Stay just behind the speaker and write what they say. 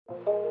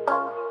Welcome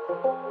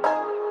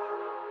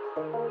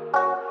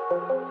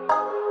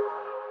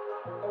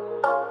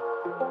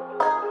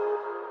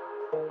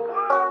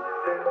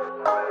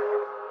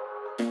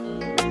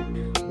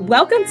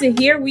to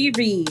Here We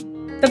Read,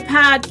 the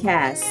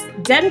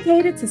podcast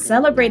dedicated to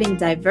celebrating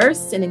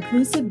diverse and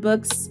inclusive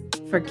books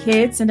for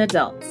kids and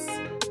adults.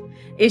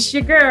 It's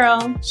your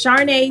girl,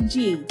 Sharnae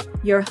G,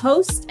 your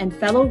host and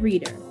fellow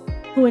reader,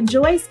 who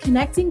enjoys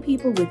connecting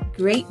people with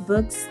great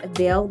books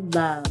they'll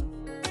love.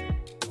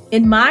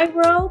 In my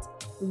world,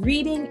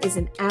 reading is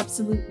an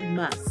absolute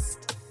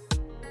must.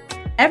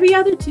 Every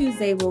other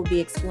Tuesday, we'll be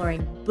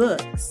exploring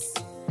books,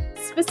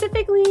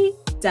 specifically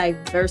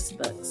diverse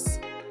books.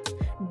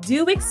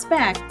 Do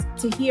expect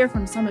to hear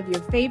from some of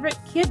your favorite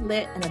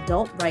kid-lit and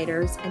adult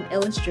writers and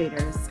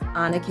illustrators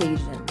on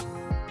occasion.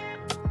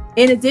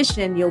 In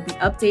addition, you'll be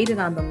updated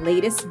on the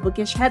latest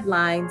bookish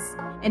headlines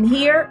and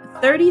hear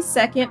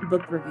 30-second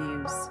book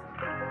reviews.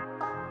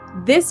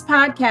 This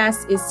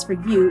podcast is for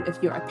you if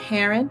you're a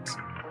parent,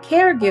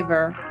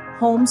 caregiver,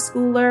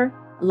 homeschooler,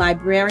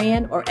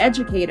 librarian, or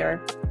educator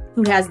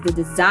who has the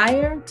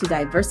desire to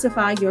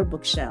diversify your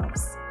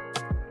bookshelves.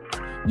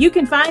 You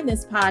can find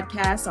this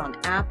podcast on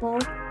Apple,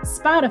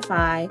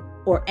 Spotify,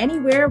 or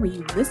anywhere where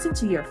you listen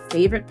to your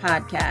favorite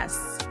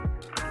podcasts.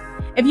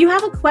 If you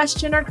have a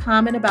question or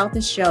comment about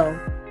the show,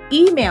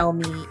 email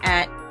me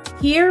at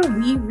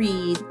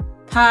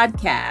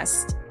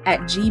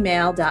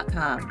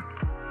herewereadpodcast@gmail.com.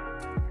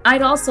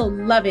 I'd also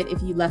love it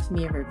if you left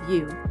me a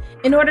review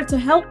in order to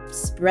help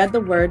spread the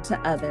word to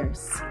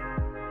others.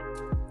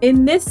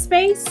 In this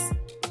space,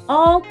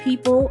 all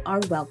people are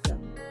welcome.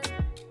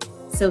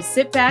 So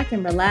sit back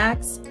and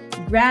relax,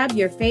 grab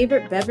your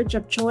favorite beverage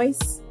of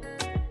choice,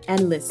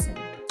 and listen.